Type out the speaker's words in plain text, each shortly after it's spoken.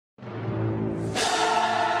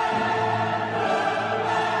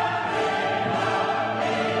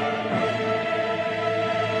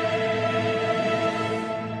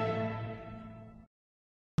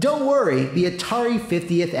worry, the Atari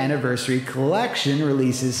 50th Anniversary Collection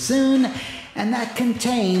releases soon, and that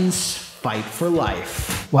contains Fight for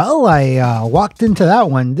Life. Well, I walked into that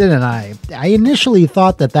one, didn't I? I initially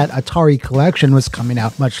thought that Atari collection was coming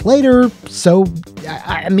out much later, so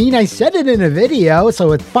I said it in a video,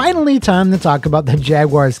 so it's finally time to talk about the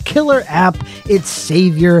Jaguar's killer app, its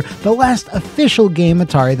savior, the last official game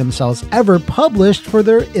Atari themselves ever published for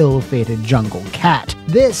their ill-fated Jungle Cat.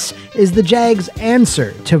 This is the Jag's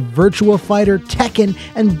answer to Virtua Fighter, Tekken,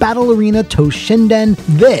 and Battle Arena Toshinden.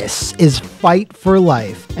 This is Fight for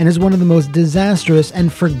Life, and is one of the most disastrous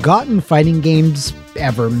and forgotten fighting games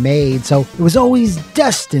ever made, so it was always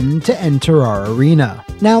destined to enter our arena.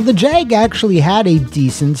 Now, the Jag actually had a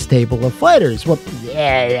decent stable of fighters. Well,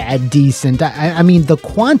 yeah, decent. I mean, the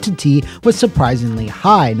quantity was surprisingly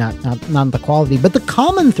high, not the quality, but the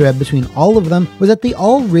common thread between all of them was that they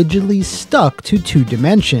all rigidly stuck to 2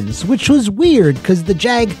 dimensions, which was weird because the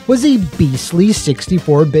Jag was a beastly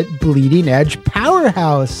 64-bit bleeding-edge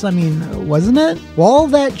powerhouse. I mean, wasn't it? Well, all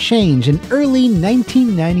that changed in early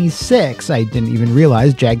 1996. I didn't even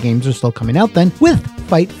realize Jag games are still coming out then, with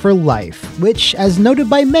Fight for Life, which, as noted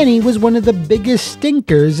by many, was one of the biggest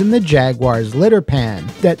stinkers in the Jaguar's litter pan.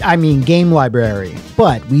 Game library.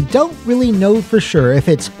 But we don't really know for sure if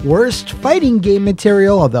it's worst fighting game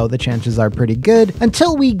material, although the chances are pretty good,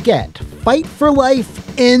 until we get Fight for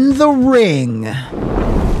Life in the Ring.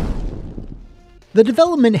 The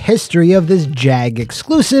development history of this Jag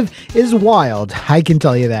exclusive is wild, I can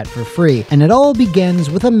tell you that for free, and it all begins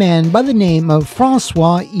with a man by the name of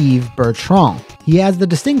Francois-Yves Bertrand. He has the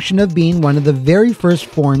distinction of being one of the very first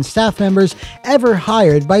foreign staff members ever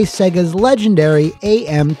hired by Sega's legendary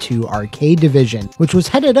AM2 arcade division, which was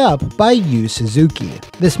headed up by Yu Suzuki.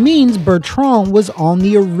 This means Bertrand was on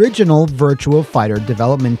the original Virtua Fighter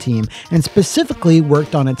development team, and specifically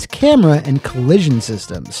worked on its camera and collision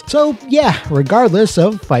systems. So yeah, regardless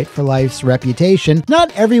of Fight for Life's reputation,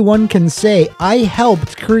 not everyone can say, I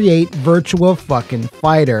helped create Virtua fucking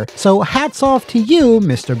Fighter. So hats off to you,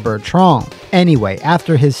 Mr. Bertrand. Anyway,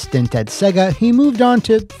 after his stint at Sega, he moved on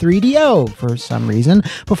to 3DO for some reason,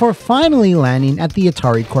 before finally landing at the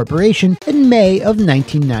Atari Corporation in May of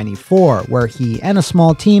 1994, where he and a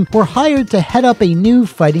small team were hired to head up a new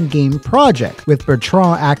fighting game project, with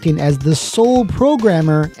Bertrand acting as the sole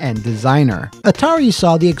programmer and designer. Atari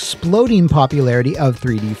saw the exploding popularity of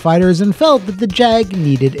 3D fighters and felt that the Jag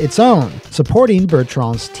needed its own. Supporting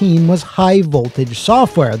Bertrand's team was High Voltage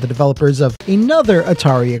Software, the developers of another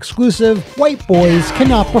Atari exclusive, White Boys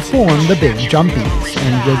Cannot Perform the Big Jumpies,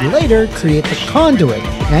 and would later create the Conduit,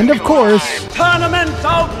 and of course, Tournament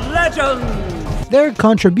of Legends! Their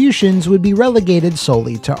contributions would be relegated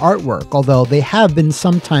solely to artwork, although they have been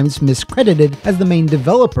sometimes miscredited as the main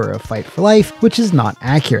developer of Fight for Life, which is not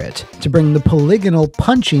accurate. To bring the polygonal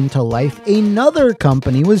punching to life, another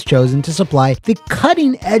company was chosen to supply the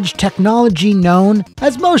cutting-edge technology known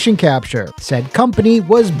as motion capture. Said company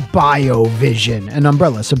was BioVision, an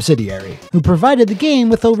Umbrella subsidiary, who provided the game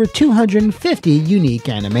with over 250 unique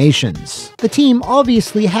animations. The team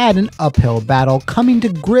obviously had an uphill battle coming to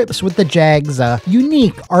grips with the Jag's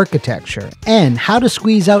unique architecture, and how to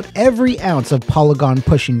squeeze out every ounce of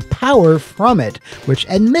polygon-pushing power from it, which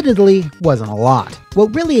admittedly wasn't a lot.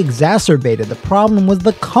 What really exacerbated the problem was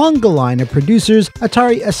the conga line of producers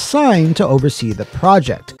Atari assigned to oversee the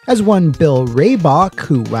project, as one Bill Raybach,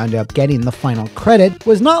 who wound up getting the final credit,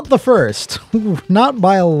 was not the first, not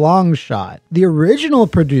by a long shot. The original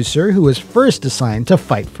producer, who was first assigned to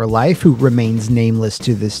Fight for Life, who remains nameless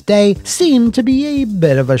to this day, seemed to be a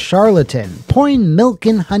bit of a charlatan, pouring milk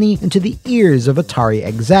and honey into the ears of Atari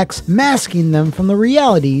execs, masking them from the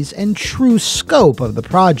realities and true scope of the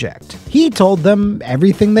project. He told them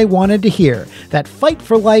everything they wanted to hear, that Fight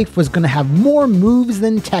for Life was going to have more moves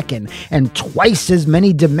than Tekken, and twice as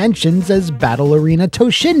many dimensions as Battle Arena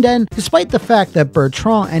Toshinden, despite the fact that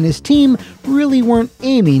Bertrand and his team really weren't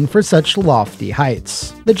aiming for such lofty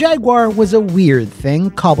heights. The Jaguar was a weird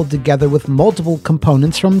thing, cobbled together with multiple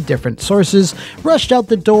components from different sources, rushed out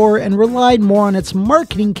the door, and relied more on its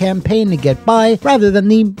marketing campaign to get by, rather than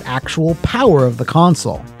the actual power of the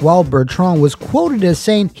console. While Bertrand was quoted as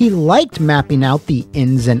saying he liked mapping out the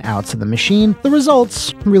ins and outs of the machine, the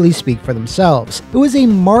results really speak for themselves. It was a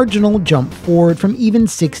marginal jump forward from even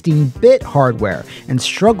 16-bit hardware, and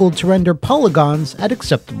struggled to render polygons at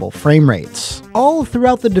acceptable frame rates. All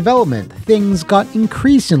throughout the development, things got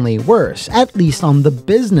increasingly worse, at least on the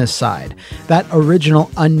business side. That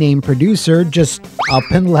original unnamed producer just up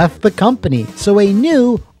and left the company, so a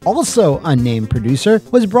new, also unnamed producer,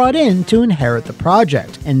 was brought in to inherit the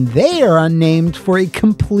project, and they are unnamed for a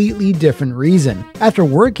completely different reason. After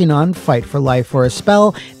working on Fight for Life for a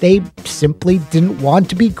spell, they simply didn't want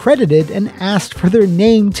to be credited and asked for their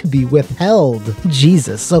name to be withheld.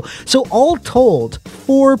 Jesus. So all told,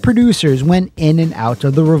 4 producers went in and out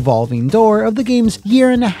of the revolving door of the game's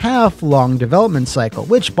year-and-a-half long development cycle,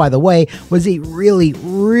 which, by the way, was a really,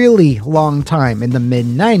 really long time in the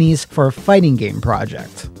mid-90s for a fighting game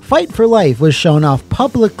project. Fight for Life was shown off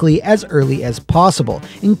publicly as early as possible,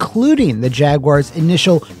 including the Jaguar's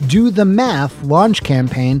initial Do the Math launch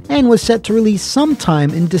campaign, and was set to release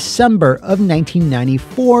sometime in December of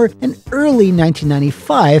 1994 and early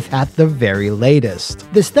 1995 at the very latest.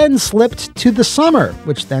 This then slipped to the summer,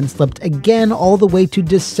 which then slipped again all the way to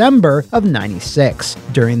December of 96.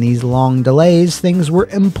 During these long delays, things were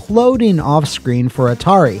imploding off-screen for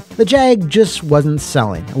Atari. The Jag just wasn't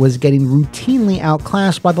selling. It was getting routinely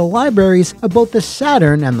outclassed by the libraries of both the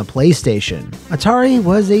Saturn and the PlayStation. Atari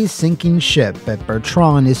was a sinking ship, but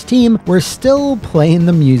Bertrand and his team were still playing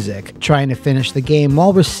the music, trying to finish the game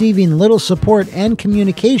while receiving little support and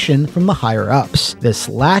communication from the higher-ups. This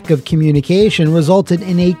lack of communication resulted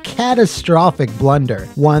in a catastrophic blunder,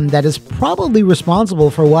 one that is probably responsible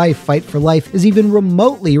for why Fight for Life is even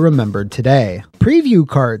remotely remembered today. Preview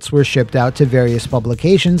carts were shipped out to various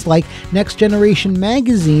publications like Next Generation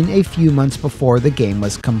magazine a few months before the game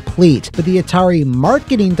was complete, but the Atari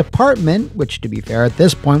marketing department, which to be fair at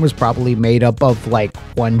this point was probably made up of like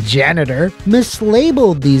one janitor,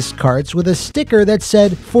 mislabeled these carts with a sticker that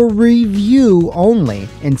said "for review only"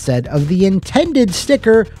 instead of the intended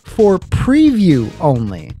sticker for preview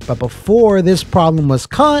only. But before this problem was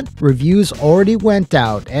caught, reviews already went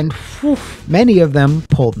out, and many of them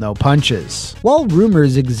pulled no punches. While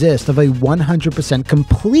rumors exist of a 100%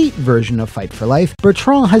 complete version of Fight for Life,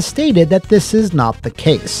 Bertrand has stated that this is not the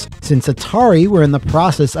case. Since Atari were in the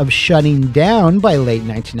process of shutting down by late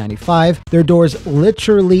 1995, their doors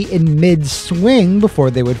literally in mid-swing before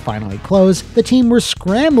they would finally close, the team were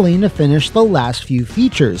scrambling to finish the last few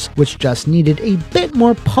features, which just needed a bit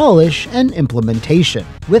more polish and implementation.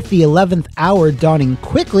 With the 11th hour dawning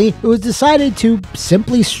quickly, it was decided to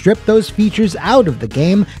simply strip those features out of the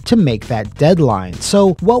game to make that deadline.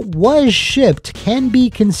 So what was shipped can be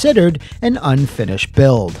considered an unfinished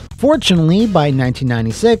build. Fortunately, by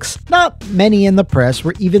 1996, not many in the press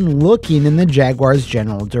were even looking in the Jaguar's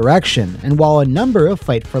general direction, and while a number of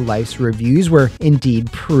Fight for Life's reviews were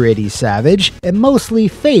indeed pretty savage, it mostly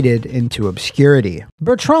faded into obscurity.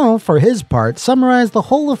 Bertrand, for his part, summarized the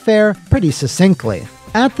whole affair pretty succinctly.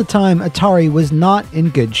 At the time, Atari was not in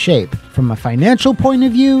good shape. From a financial point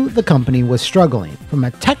of view, the company was struggling. From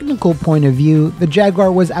a technical point of view, the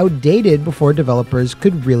Jaguar was outdated before developers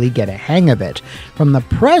could really get a hang of it. From the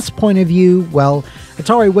press point of view, well,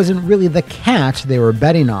 Atari wasn't really the cat they were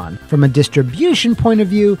betting on. From a distribution point of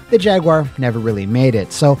view, the Jaguar never really made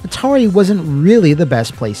it, so Atari wasn't really the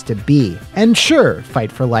best place to be. And sure,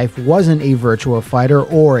 Fight for Life wasn't a Virtua Fighter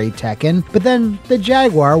or a Tekken, but then the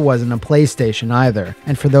Jaguar wasn't a PlayStation either.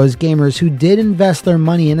 And for those gamers who did invest their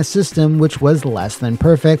money in a system which was less than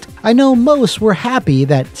perfect, I know most were happy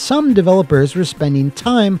that some developers were spending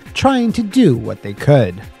time trying to do what they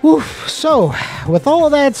could. Whew, so, with all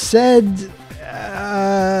of that said,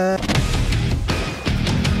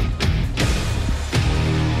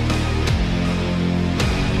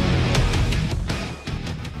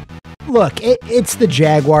 look, it's the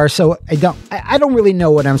Jaguar, so I don't really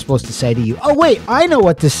know what I'm supposed to say to you. Oh wait, I know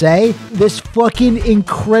what to say. This fucking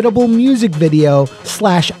incredible music video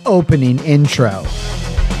 / opening intro.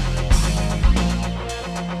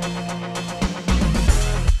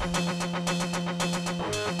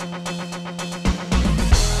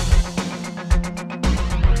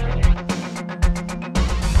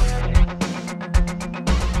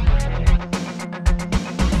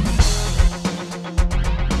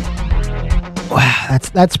 Wow,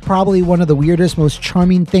 that's probably one of the weirdest, most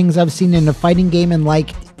charming things I've seen in a fighting game in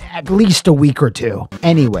like at least a week or two.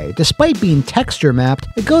 Anyway, despite being texture mapped,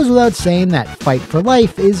 it goes without saying that Fight for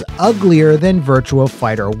Life is uglier than Virtua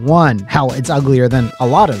Fighter 1. Hell, it's uglier than a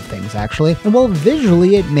lot of things actually, and while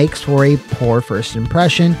visually it makes for a poor first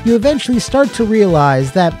impression, you eventually start to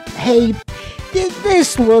realize that, hey,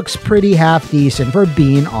 this looks pretty half decent for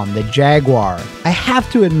being on the Jaguar. I have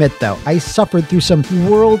to admit though, I suffered through some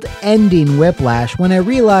world-ending whiplash when I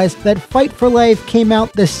realized that Fight for Life came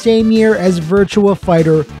out the same year as Virtua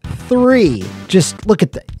Fighter 3. Just look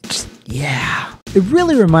at yeah. It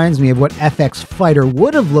really reminds me of what FX Fighter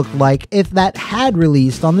would have looked like if that had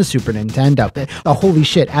released on the Super Nintendo. Holy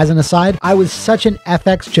shit, as an aside, I was such an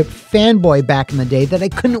FX chip fanboy back in the day that I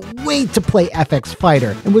couldn't wait to play FX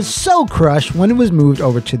Fighter, and was so crushed when it was moved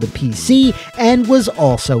over to the PC and was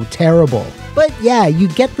also terrible. But yeah, you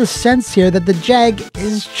get the sense here that the Jag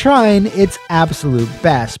is trying its absolute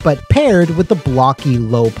best, but paired with the blocky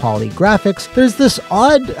low-poly graphics, there's this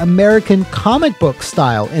odd American comic book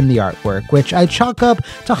style in the artwork, which I chalk up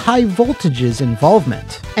to High Voltage's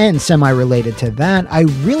involvement. And semi-related to that, I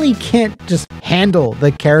really can't just handle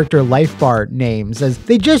the character life bar names, as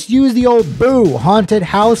they just use the old Boo Haunted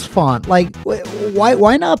House font. Like,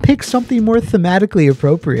 why not pick something more thematically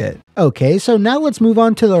appropriate? Okay, so now let's move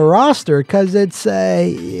on to the roster, because it's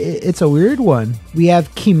a weird one. We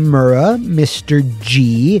have Kimura, Mr.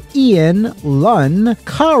 G, Ian, Lun,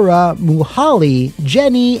 Kara, Muhali,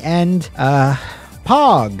 Jenny, and,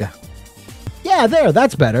 Pog. Yeah, there,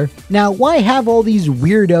 that's better. Now, why have all these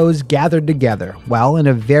weirdos gathered together? Well, in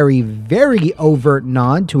a very, very overt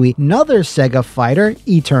nod to another Sega fighter,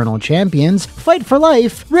 Eternal Champions, Fight for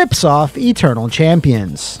Life rips off Eternal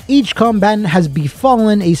Champions. Each combatant has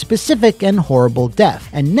befallen a specific and horrible death,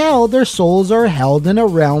 and now their souls are held in a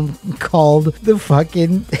realm called the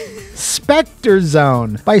fucking Spectre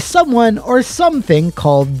Zone by someone or something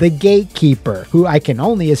called the Gatekeeper, who I can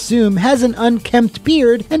only assume has an unkempt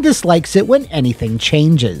beard and dislikes it when anything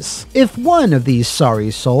changes. If one of these sorry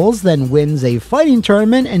souls then wins a fighting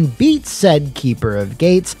tournament and beats said Keeper of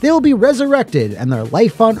Gates, they'll be resurrected and their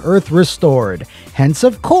life on Earth restored. Hence,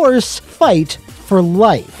 of course, Fight for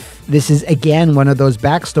Life. This is again one of those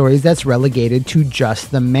backstories that's relegated to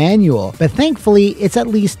just the manual, but thankfully it's at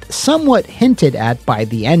least somewhat hinted at by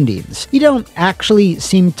the endings. You don't actually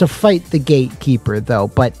seem to fight the Gatekeeper though,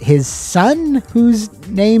 but his son, who's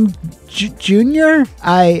named Junior?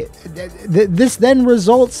 This then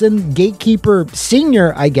results in Gatekeeper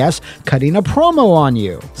Senior, I guess, cutting a promo on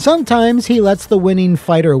you. Sometimes he lets the winning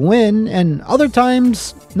fighter win, and other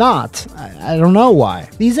times not. I don't know why.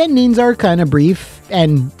 These endings are kind of brief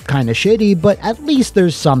and kind of shitty, but at least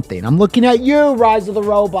there's something. I'm looking at you, Rise of the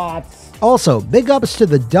Robots. Also, big ups to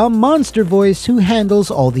the dumb monster voice who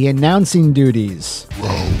handles all the announcing duties.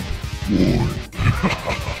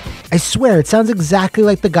 I swear, it sounds exactly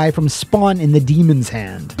like the guy from Spawn in the Demon's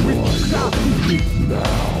Hand.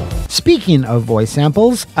 Speaking of voice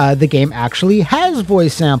samples, the game actually has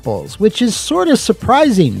voice samples, which is sort of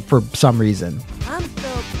surprising for some reason. I'm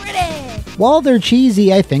so pretty! While they're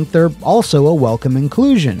cheesy, I think they're also a welcome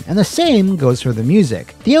inclusion, and the same goes for the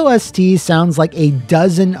music. The OST sounds like a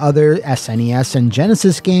dozen other SNES and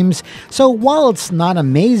Genesis games, so while it's not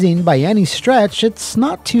amazing by any stretch, it's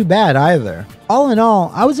not too bad either. All in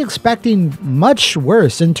all, I was expecting much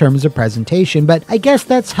worse in terms of presentation, but I guess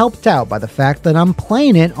that's helped out by the fact that I'm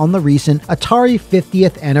playing it on the recent Atari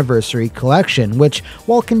 50th Anniversary Collection, which,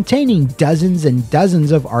 while containing dozens and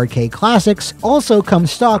dozens of arcade classics, also comes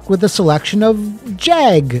stocked with a selection of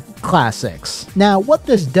Jag classics. Now, what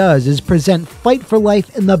this does is present Fight for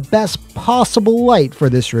Life in the best possible light for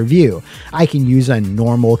this review. I can use a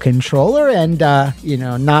normal controller and,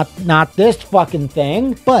 not this fucking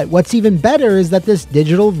thing. But what's even better is that this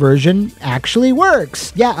digital version actually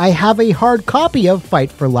works. Yeah, I have a hard copy of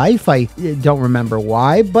Fight for Life. I don't remember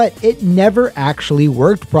why, but it never actually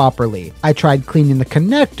worked properly. I tried cleaning the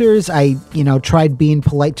connectors, I tried being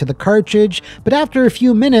polite to the cartridge, but after a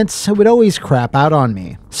few minutes, it would always crap out on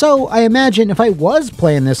me. So I imagine if I was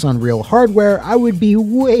playing this on real hardware, I would be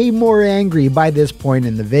way more angry by this point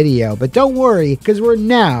in the video. But don't worry, because we're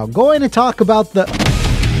now going to talk about the...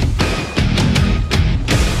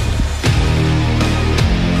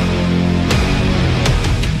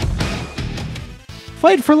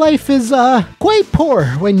 Fight for Life is quite poor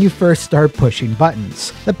when you first start pushing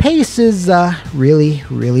buttons. The pace is really,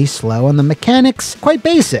 really slow, and the mechanics quite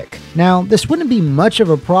basic. Now, this wouldn't be much of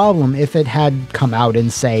a problem if it had come out in,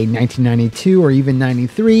 say, 1992 or even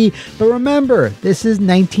 93, but remember, this is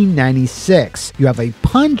 1996. You have a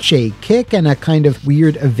punch, a kick, and a kind of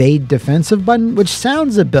weird evade defensive button, which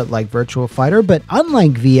sounds a bit like Virtua Fighter, but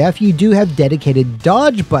unlike VF, you do have dedicated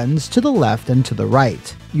dodge buttons to the left and to the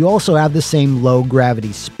right. You also have the same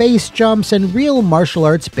low-gravity space jumps and real martial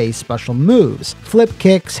arts-based special moves, flip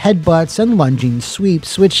kicks, headbutts, and lunging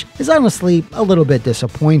sweeps, which is honestly a little bit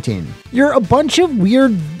disappointing. You're a bunch of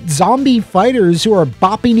weird zombie fighters who are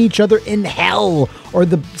bopping each other in hell, or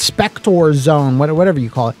the Spectre Zone, whatever you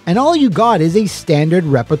call it, and all you got is a standard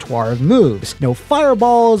repertoire of moves. No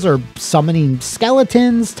fireballs or summoning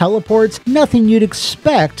skeletons, teleports, nothing you'd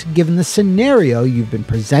expect given the scenario you've been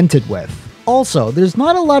presented with. Also, there's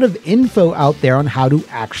not a lot of info out there on how to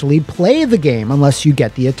actually play the game unless you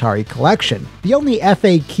get the Atari collection. The only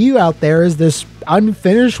FAQ out there is this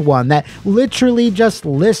unfinished one that literally just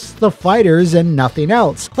lists the fighters and nothing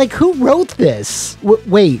else. Like, who wrote this?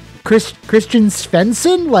 Wait, Christian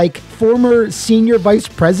Svensson? Like, former senior vice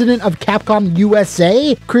president of Capcom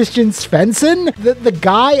USA? Christian Svensson? The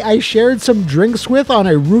guy I shared some drinks with on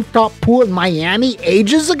a rooftop pool in Miami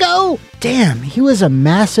ages ago? Damn, he was a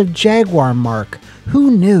massive Jaguar mark.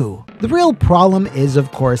 Who knew? The real problem is,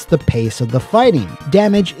 of course, the pace of the fighting.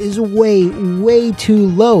 Damage is way too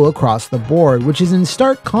low across the board, which is in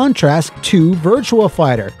stark contrast to Virtua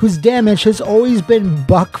Fighter, whose damage has always been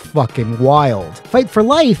buck fucking wild. Fight for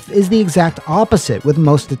Life is the exact opposite, with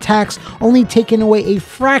most attacks only taking away a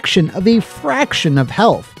fraction of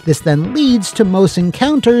health. This then leads to most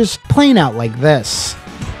encounters playing out like this.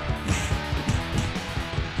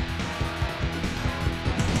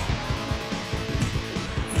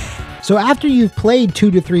 So after you've played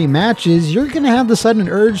 2 to 3 matches, you're going to have the sudden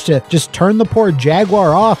urge to just turn the poor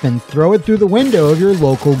Jaguar off and throw it through the window of your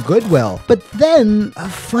local Goodwill. But then, a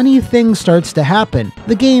funny thing starts to happen.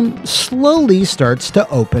 The game slowly starts to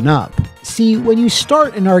open up. See, when you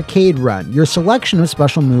start an arcade run, your selection of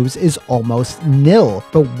special moves is almost nil.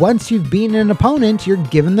 But once you've beaten an opponent, you're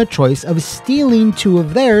given the choice of stealing 2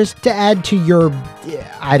 of theirs to add to your,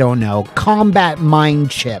 I don't know, combat mind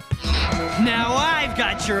chip. Now I've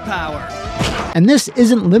got your power. And this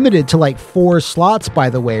isn't limited to like 4 slots, by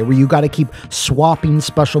the way, where you gotta keep swapping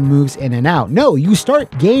special moves in and out. No, you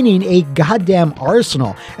start gaining a goddamn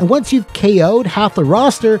arsenal. And once you've KO'd half the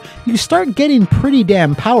roster, you start getting pretty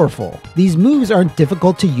damn powerful. These moves aren't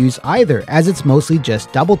difficult to use either, as it's mostly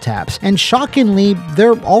just double taps. And shockingly,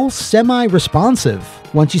 they're all semi-responsive.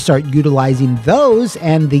 Once you start utilizing those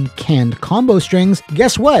and the canned combo strings,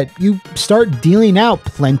 guess what? You start dealing out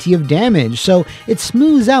plenty of damage, so it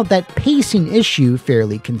smooths out that pacing issue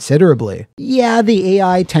fairly considerably. Yeah, the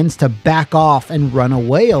AI tends to back off and run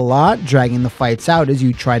away a lot, dragging the fights out as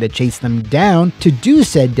you try to chase them down to do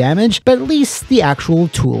said damage, but at least the actual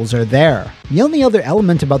tools are there. The only other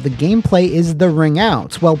element about the gameplay is the ring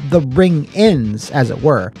outs, well, the ring ins, as it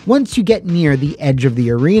were. Once you get near the edge of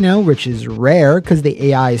the arena, which is rare because the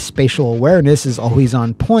AI's spatial awareness is always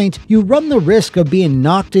on point, you run the risk of being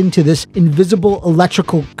knocked into this invisible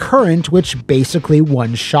electrical current which basically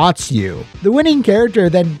one-shots you. The winning character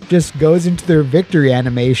then just goes into their victory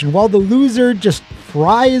animation while the loser just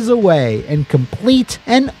fries away in complete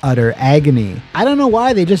and utter agony. I don't know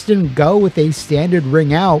why they just didn't go with a standard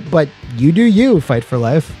ring out, but you do you, Fight for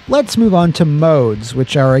Life. Let's move on to modes,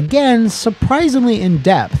 which are again surprisingly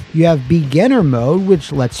in-depth. You have beginner mode,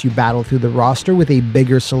 which lets you battle through the roster with a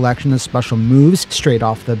bigger selection of special moves straight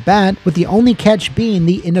off the bat, with the only catch being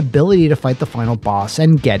the inability to fight the final boss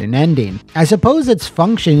and get an ending. I suppose its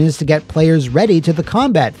function is to get players ready to the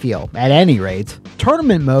combat feel, at any rate.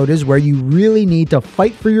 Tournament mode is where you really need to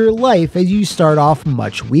fight for your life as you start off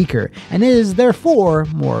much weaker, and is therefore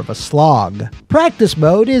more of a slog. Practice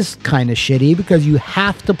mode is kinda shitty because you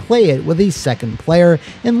have to play it with a second player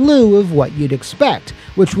in lieu of what you'd expect,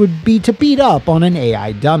 which would be to beat up on an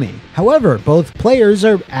AI dummy. However, both players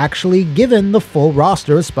are actually given the full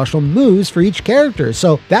roster of special moves for each character,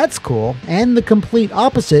 so that's cool, and the complete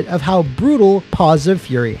opposite of how brutal Paws of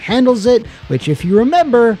Fury handles it, which if you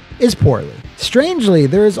remember, is poorly. Strangely,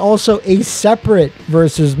 there is also a separate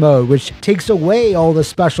versus mode, which takes away all the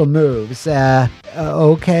special moves.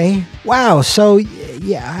 Okay. Wow, so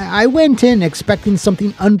yeah, I went in expecting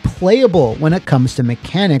something unplayable when it comes to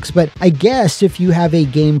mechanics, but I guess if you have a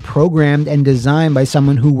game programmed and designed by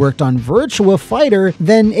someone who worked on Virtua Fighter,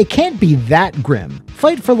 then it can't be that grim.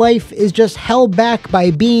 Fight for Life is just held back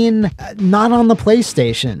by being not on the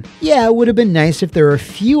PlayStation. Yeah, it would have been nice if there were a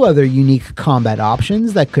few other unique combat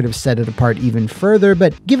options that could have set it apart even further,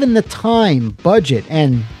 but given the time, budget,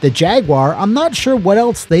 and the Jaguar, I'm not sure what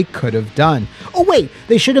else they could have done. Oh wait,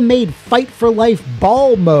 they should have made Fight for Life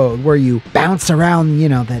ball mode where you bounce around, you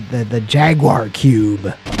know, the Jaguar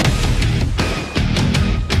cube.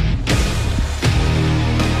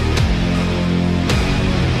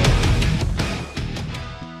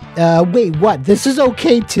 Wait, what? This is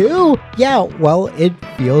okay too? Yeah, well, it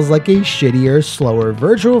feels like a shittier, slower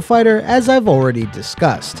Virtua Fighter, as I've already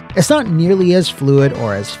discussed. It's not nearly as fluid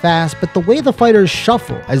or as fast, but the way the fighters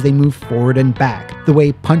shuffle as they move forward and back, the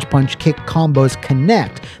way punch-punch-kick combos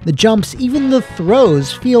connect, the jumps, even the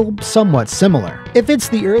throws feel somewhat similar. If it's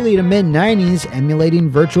the early to mid-90s,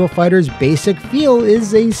 emulating Virtua Fighter's basic feel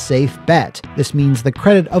is a safe bet. This means the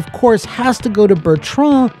credit, of course, has to go to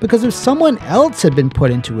Bertrand, because if someone else had been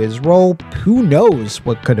put into his role, who knows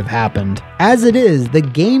what could have happened. As it is, the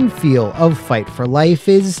game feel of Fight for Life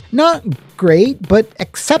is not great, but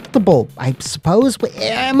acceptable, I suppose.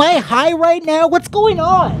 Am I high right now? What's going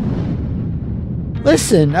on?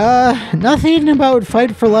 Listen, nothing about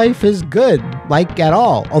Fight for Life is good, like at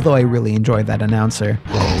all, although I really enjoy that announcer.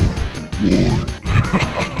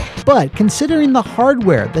 But considering the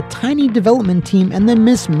hardware, the tiny development team, and the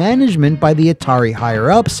mismanagement by the Atari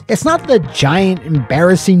higher-ups, it's not the giant,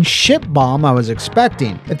 embarrassing shit bomb I was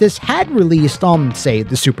expecting. If this had released on, say,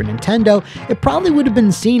 the Super Nintendo, it probably would have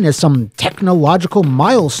been seen as some technological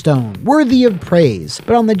milestone, worthy of praise.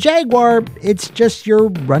 But on the Jaguar, it's just your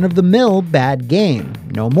run-of-the-mill bad game.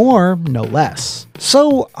 No more, no less.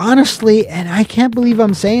 So, honestly, and I can't believe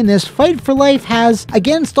I'm saying this, Fight for Life has,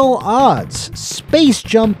 against all odds, space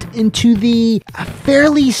jumped into the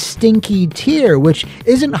fairly stinky tier, which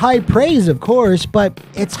isn't high praise, of course, but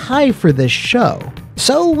it's high for this show.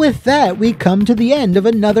 So with that, we come to the end of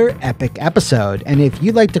another epic episode, and if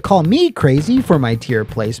you'd like to call me crazy for my tier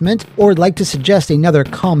placement, or like to suggest another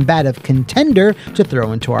combative contender to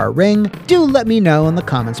throw into our ring, do let me know in the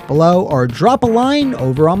comments below, or drop a line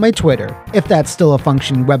over on my Twitter, if that's still a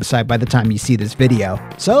functioning website by the time you see this video.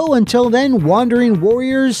 So until then, Wandering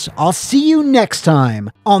Warriors, I'll see you next time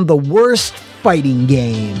on the worst fighting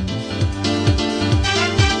game.